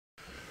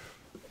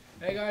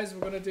Hey guys, we're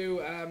gonna do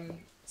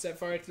Set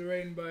Fire to the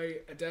Rain by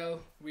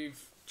Adele.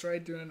 We've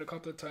tried doing it a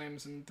couple of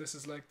times and this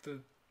is like the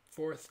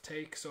fourth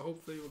take, so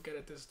hopefully we'll get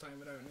it this time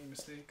without any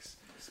mistakes.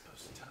 I'm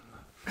supposed to tell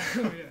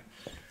them that.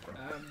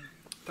 Yeah.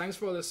 Thanks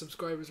for all the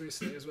subscribers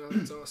recently as well,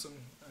 it's awesome.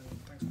 And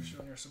thanks for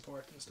showing your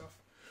support and stuff.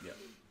 Yep.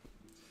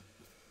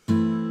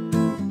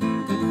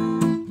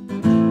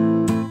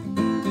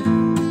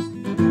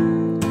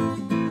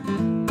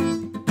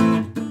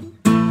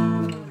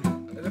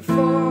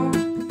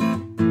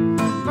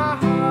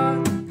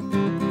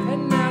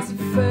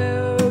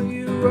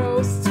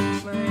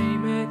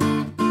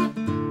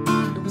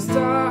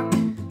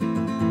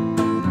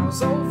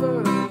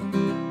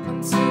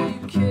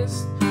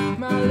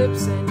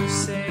 Lips and you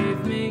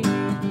saved me.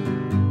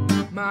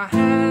 My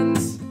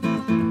hands,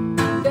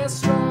 they're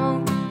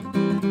strong,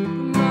 but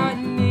my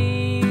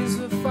knees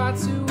were far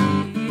too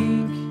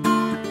weak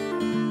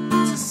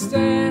to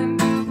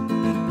stand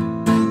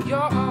in your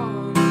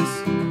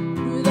arms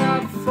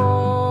without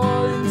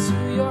falling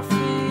to your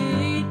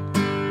feet.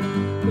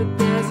 But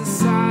there's a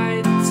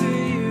side to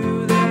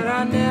you that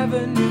I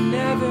never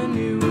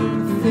knew.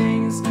 The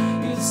things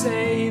you'd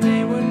say,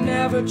 they were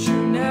never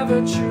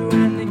true,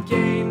 and the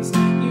games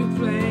you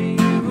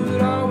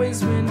would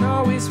always win,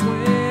 always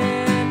win.